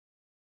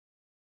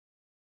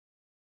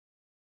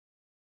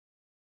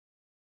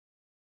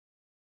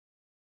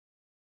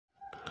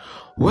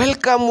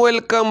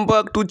Welcome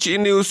back to Chi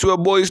News, your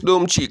boys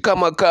dom Chi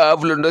kama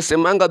kavlo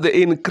ndasemanga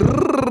the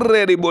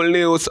incredible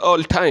news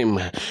all time.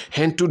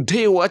 And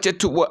today wacha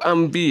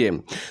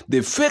tuwaambie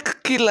the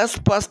fake killers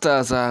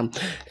pastors and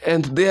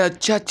their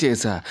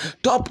churches,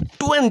 top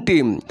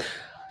 20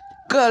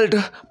 cult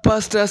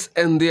pastors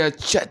and their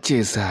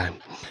churches.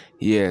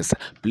 Yes,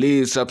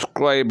 please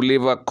subscribe,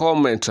 leave a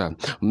comment,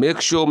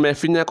 make sure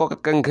mefinya kwa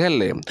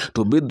kengele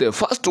to be the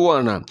first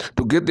one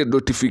to get the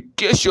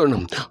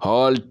notification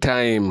all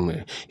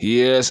time.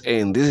 Yes,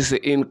 and this is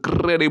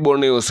incredible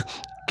news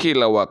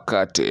kila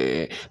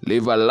wakati.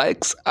 Leave a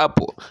likes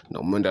hapo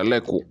na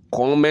muendelee ku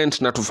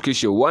comment na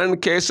tufikishe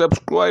 1k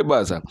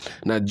subscribers.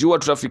 Najua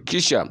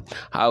tutafikisha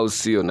au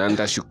sio, na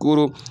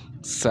nitashukuru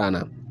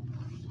sana.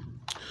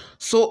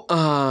 So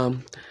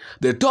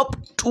the top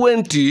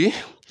 20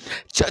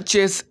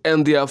 churches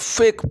and their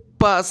fake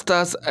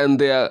pastors and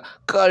their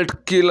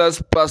cult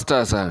killers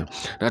pastors.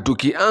 Na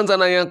tukianza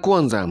na ya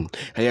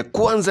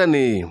kwanza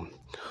ni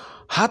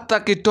Hata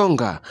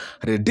Kitonga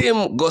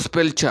Redeem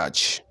Gospel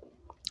Church.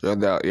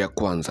 Ya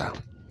kwanza.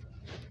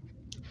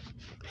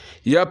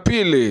 Ya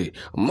pili,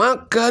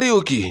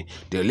 Kariuki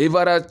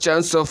Deliverer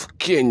Church of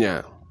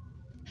Kenya.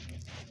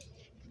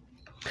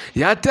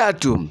 Ya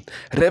tatu,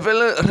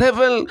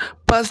 Reverend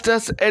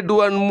Pastors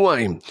Edward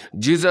Mwai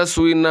Jesus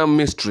Winner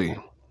Mystery.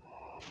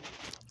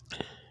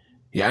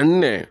 Ya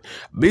nne,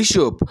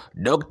 Bishop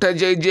Dr.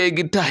 JJ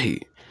Gitahi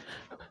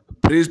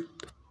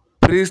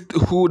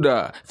Priesthood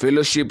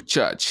Fellowship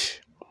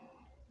Church.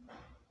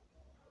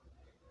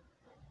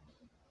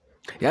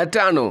 Ya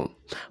tano,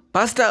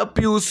 Pastor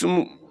Pius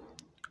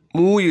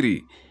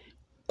Muiri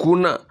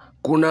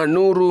kuna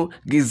nuru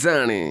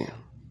gizani.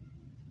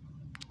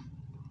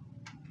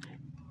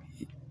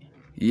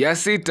 Ya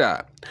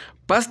sita,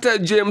 Pastor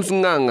James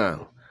Nganga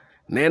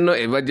Neno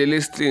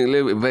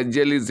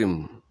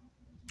Evangelism.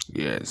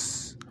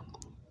 Yes.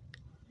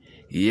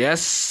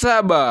 Yes,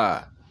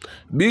 saba,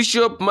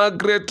 Bishop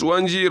Margaret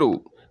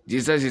Wanjiru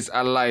Jesus is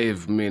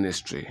Alive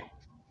Ministry.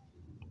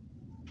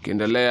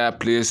 Kindalea,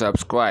 please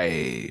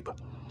subscribe.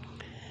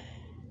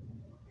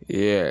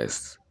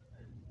 Yes.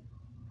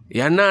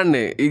 Ya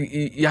nane,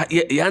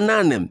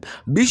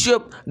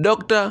 Bishop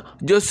Dr.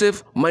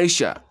 Joseph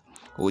Maisha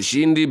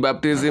Ushindi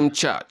Baptism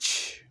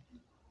Church.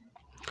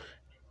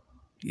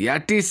 Ya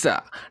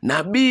tisa,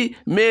 Nabii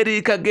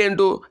Mary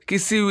Kagendo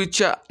Kisiwi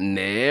cha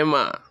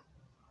Neema.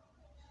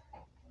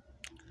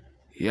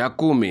 Ya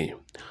kumi,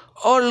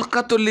 All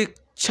Catholic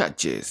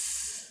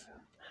Churches.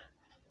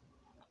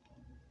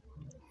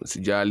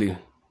 Msijali,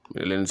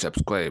 mileni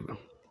subscribe.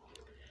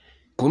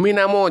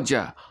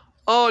 11,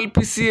 All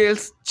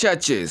PCL's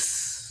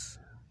Churches.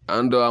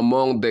 And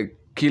among the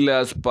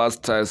killers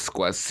pastors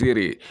kwa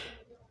siri.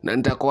 Na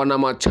nitakuwa na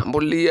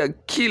machambulia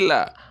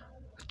kila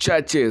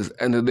churches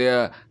and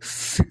their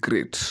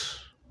secret.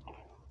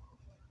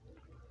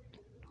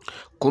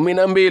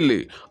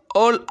 12,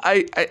 All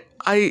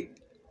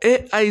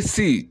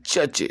AIC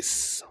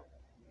Churches.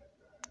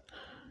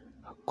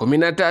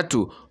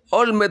 13,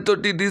 All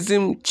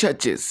Methodism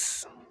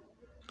Churches.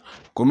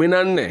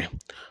 14,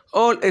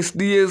 All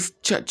SDS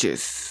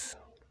Churches.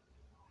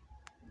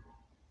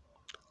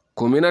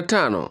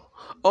 15,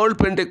 All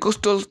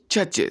Pentecostal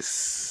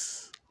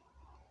Churches.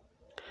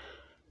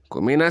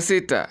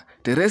 16,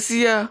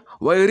 Teresia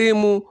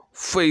Wairimu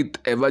Faith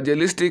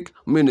Evangelistic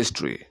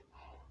Ministry.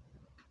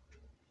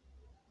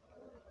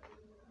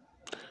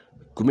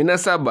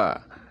 17,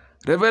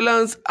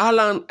 Reverend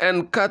Alan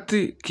and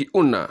Kathy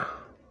Kiuna.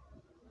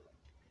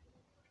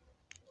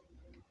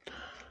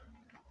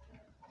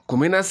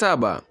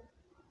 17,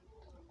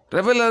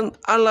 Reverend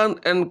Alan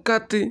and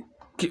Kathy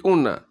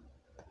Kiuna.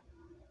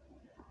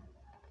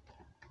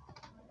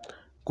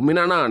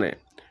 18,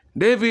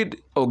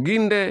 David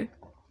Oginde.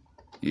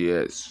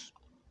 Yes.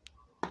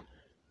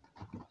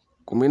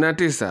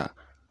 19,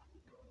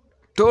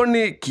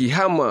 Tony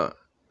Kihama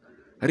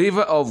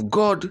River of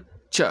God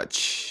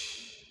Church.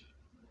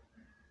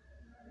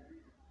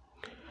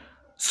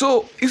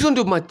 So, hizo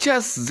ndio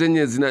machas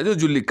zenye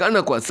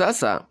zinazojulikana kwa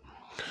sasa,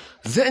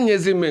 zenye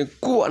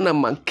zimekuwa na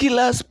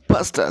makillers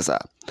pastors.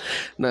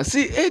 Na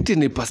si eti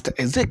ni Pastor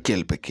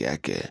Ezekiel peke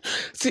yake,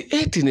 si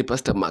eti ni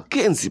Pastor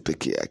Mackenzie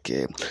peke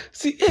yake,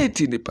 si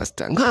eti ni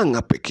Pastor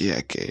Nganga peke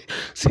yake,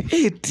 si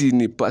eti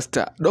ni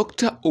Pastor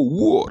Dr.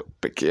 Owuor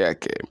peke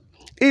yake,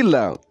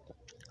 ila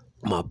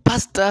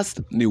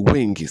mapastors ni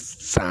wengi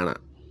sana.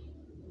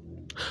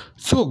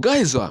 So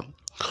guys,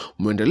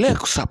 muendelee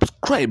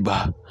kusubscribe,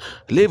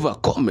 leave a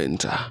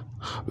comment,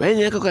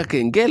 wenyeka kwa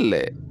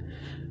kengele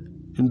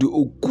ndio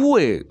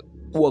ukue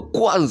wa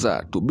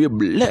kwanza to be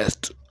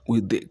blessed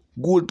with the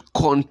good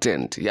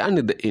content,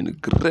 yani the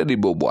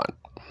incredible one.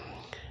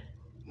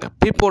 Na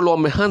people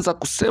wameanza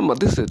kusema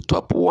this is the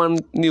top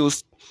 1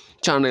 news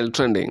channel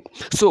trending.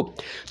 So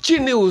Chi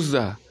News,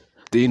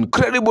 the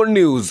incredible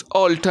news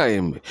all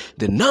time,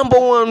 the number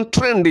 1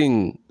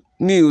 trending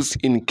news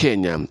in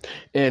Kenya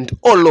and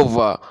all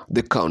over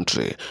the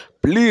country.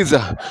 Please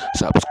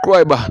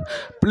subscribe,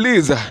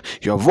 please,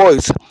 your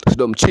voice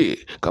Dom Chi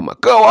kama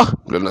kawa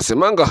ndio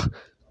nasemanga,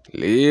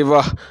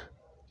 leave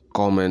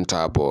comment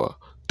hapo.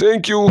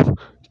 Thank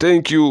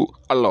you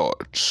a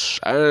lot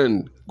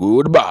and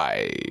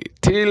goodbye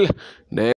till next